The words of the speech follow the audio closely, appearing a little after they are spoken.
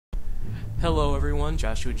Hello everyone,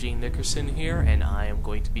 JoshuaGeneNickerson here, and I am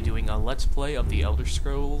going to be doing a Let's Play of The Elder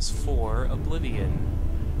Scrolls 4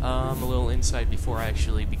 Oblivion. A little insight before I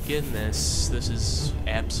actually begin this. This is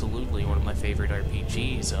absolutely one of my favorite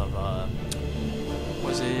RPGs of,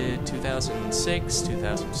 was it 2006,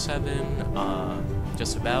 2007,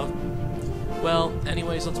 just about? Well,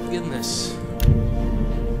 anyways, let's begin this.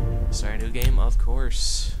 Start a new game, of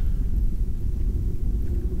course.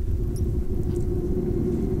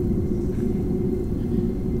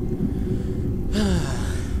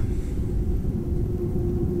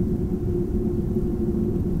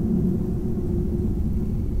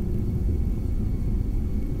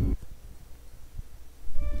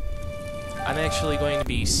 I'm actually going to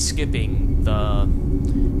be skipping the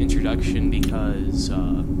introduction because,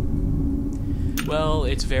 well,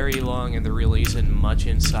 it's very long and there really isn't much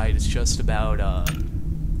insight. It's just about,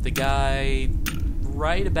 the guy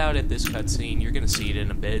right about at this cutscene, you're gonna see it in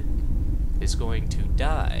a bit, is going to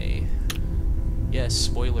die. Yes,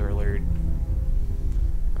 spoiler alert.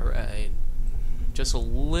 Alright. Just a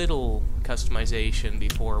little customization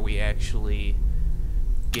before we actually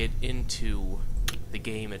get into the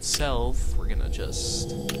game itself. We're gonna just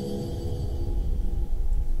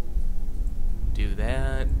do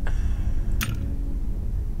that.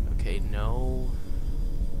 Okay, no.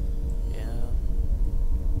 Yeah.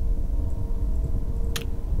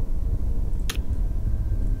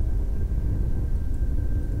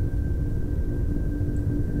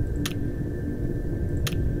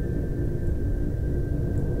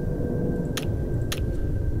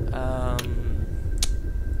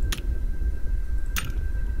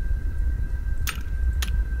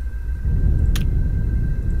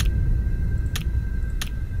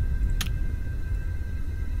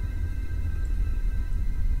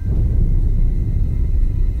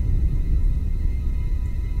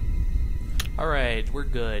 Alright, we're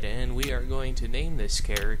good, and we are going to name this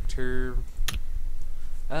character,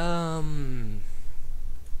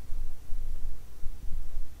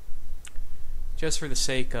 just for the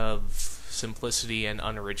sake of simplicity and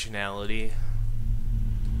unoriginality.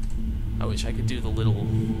 I wish I could do the little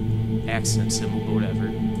accent symbol, but whatever.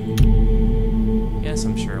 Yes,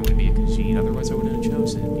 I'm sure it would be a Khajiit, otherwise I wouldn't have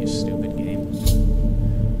chosen, you stupid game.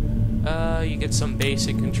 You get some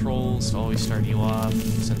basic controls to always start you off.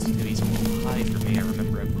 Sensitivity's a little high for me. I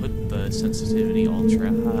remember I put the sensitivity ultra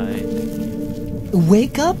high.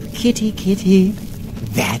 Wake up, kitty kitty.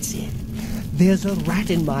 That's it. There's a rat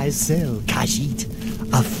in my cell, Khajiit.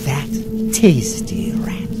 A fat, tasty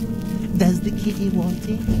rat. Does the kitty want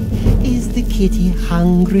it? Is the kitty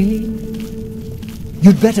hungry?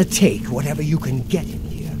 You'd better take whatever you can get in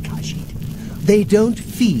here, Khajiit. They don't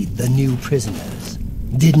feed the new prisoners.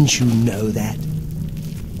 Didn't you know that?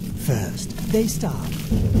 First, they starve.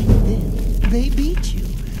 Then, they beat you.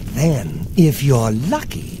 Then, if you're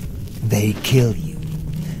lucky, they kill you.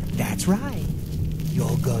 That's right.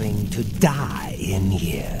 You're going to die in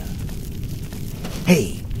here.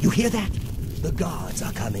 Hey, you hear that? The guards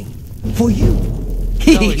are coming. For you.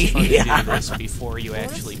 It's always fun to do this before you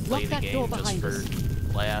actually play the game, just for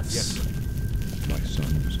laughs. Yes. My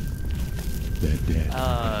sons. They're dead.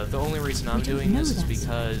 The only reason I'm doing this is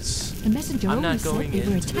because I'm not going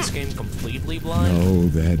into this game completely blind. No,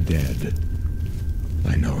 they're dead.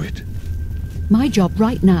 I know it. My job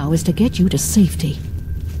right now is to get you to safety.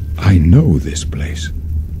 I know this place.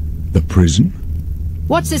 The prison?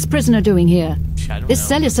 What's this prisoner doing here? I don't This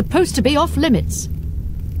know. cell is supposed to be off limits.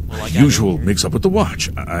 Well, Usual mix-up with the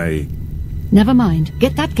watch. Never mind.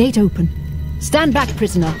 Get that gate open. Stand back,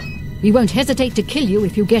 prisoner. We won't hesitate to kill you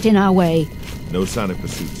if you get in our way. No sign of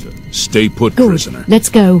pursuit, sir. Stay put, Good. prisoner. Let's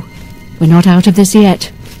go. We're not out of this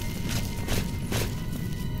yet.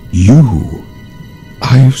 You.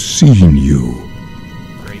 I've seen you.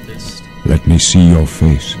 Rapist. Let me see your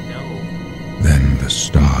face. No. Then the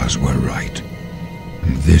stars were right.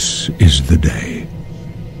 And this is the day.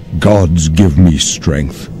 Gods give me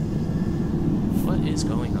strength. What is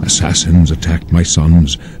going on? Assassins attacked my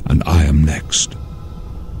sons, and I am next.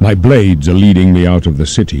 My blades are leading me out of the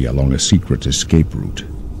city along a secret escape route.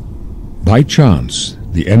 By chance,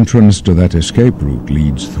 the entrance to that escape route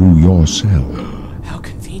leads through your cell. How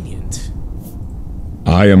convenient.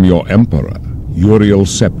 I am your emperor, Uriel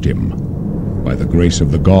Septim. By the grace of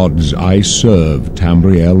the gods, I serve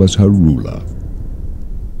Tamriel as her ruler.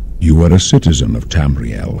 You are a citizen of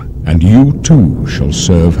Tamriel, and you too shall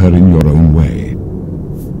serve her in your own way.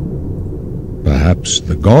 Perhaps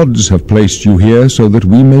the gods have placed you here so that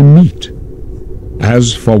we may meet.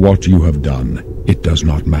 As for what you have done, it does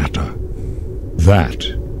not matter. That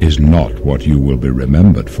is not what you will be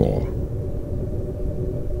remembered for.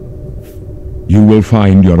 You will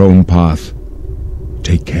find your own path.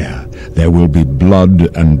 Take care. There will be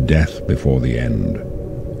blood and death before the end.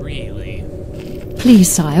 Really? Please,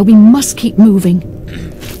 sire, we must keep moving.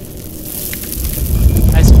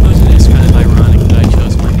 I suppose it is kind of ironic that I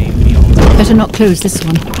chose my name to be all time. Better not close this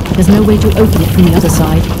one. There's no way to open it from the other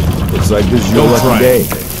side. Looks like this is your Don't lucky try day.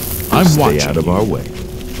 I'm Stay watching out of you. our way.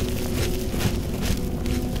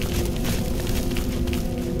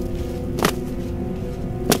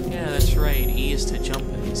 Yeah, that's right. E is to jump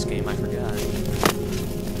in this game. I forgot.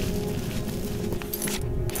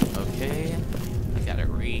 Okay. I got a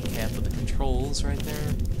recap of the controls right there.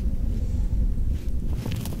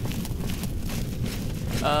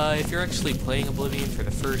 If you're actually playing Oblivion for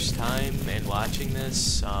the first time and watching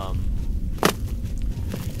this,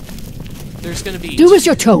 there's going to be... Do as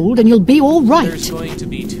you're told and you'll be all right. There's going to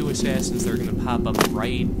be 2 assassins that are going to pop up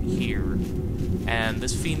right here. And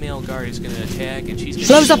this female guard is going to attack, and she's going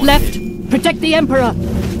to... Close up left. Protect the Emperor.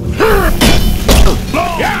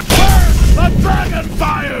 Yeah, the dragon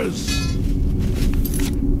fires!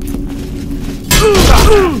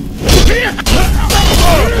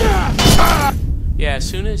 Yeah, as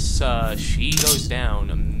soon as she goes down,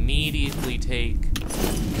 immediately take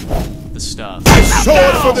the stuff.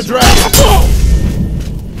 Sword for the dragon!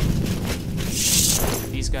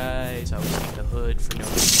 These guys, I always take the hood for no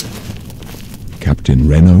reason. Captain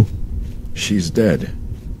Reno? She's dead.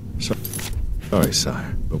 Sorry,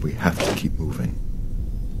 sire, but we have to keep moving.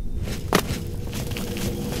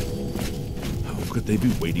 How could they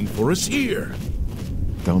be waiting for us here?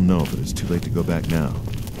 Don't know, but it's too late to go back now.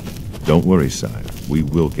 Don't worry, sire. We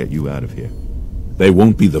will get you out of here. They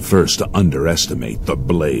won't be the first to underestimate the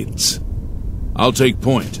Blades. I'll take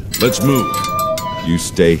point. Let's move. You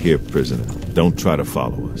stay here, prisoner. Don't try to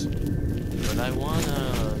follow us. But I wanna...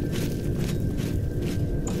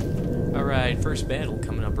 Alright, first battle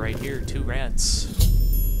coming up right here. 2 rats.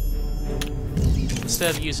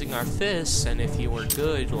 Instead of using our fists, and if you were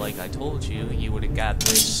good, like I told you, you would have got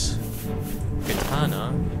this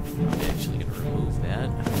katana. I'm actually gonna remove that.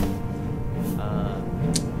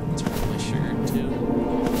 Let's remove my shirt too.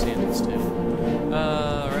 Sandals too.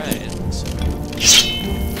 Alright. So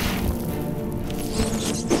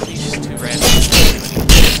these 2 rats,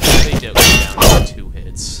 they do go down in 2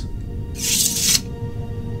 hits.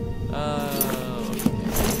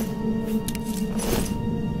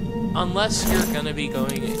 Unless you're gonna be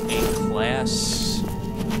going a class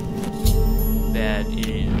that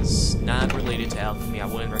is not related to alchemy, I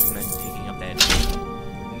wouldn't recommend taking up that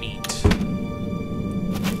meat.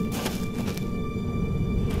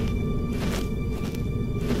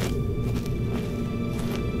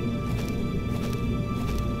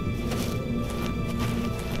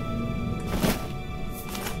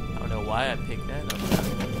 I don't know why I picked that up.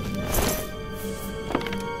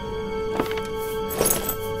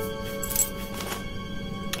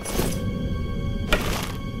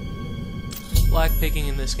 Lockpicking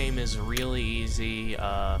in this game is really easy.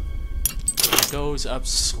 It goes up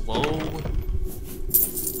slow.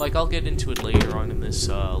 Like, I'll get into it later on in this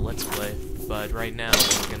Let's Play, but right now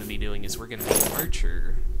what we're going to be doing is we're going to be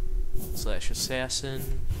Archer / Assassin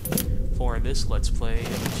for this Let's Play,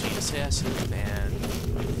 she Assassin, and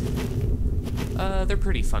they're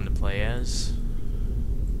pretty fun to play as.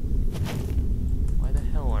 Why the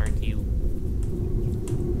hell aren't you...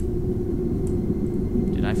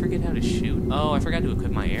 Did I forget how to shoot? Oh, I forgot to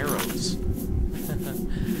equip my arrows.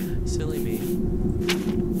 Silly me.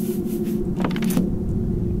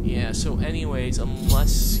 Yeah, so anyways,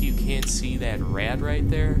 unless you can't see that rat right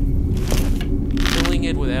there, killing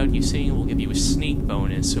it without you seeing it will give you a sneak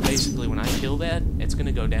bonus. So basically, when I kill that, it's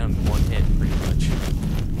gonna go down in 1 hit, pretty much.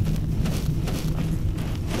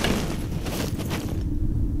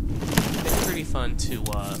 It's pretty fun to,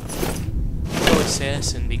 go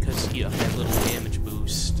Assassin because you have that little damage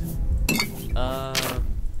boost.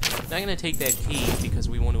 Not gonna take that key because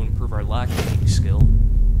we want to improve our lockpicking skill.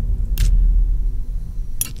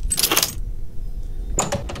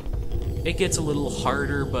 It gets a little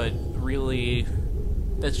harder, but really,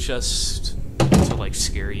 that's just to like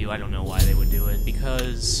scare you. I don't know why they would do it,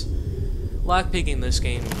 because lockpicking this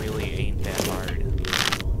game really ain't that hard.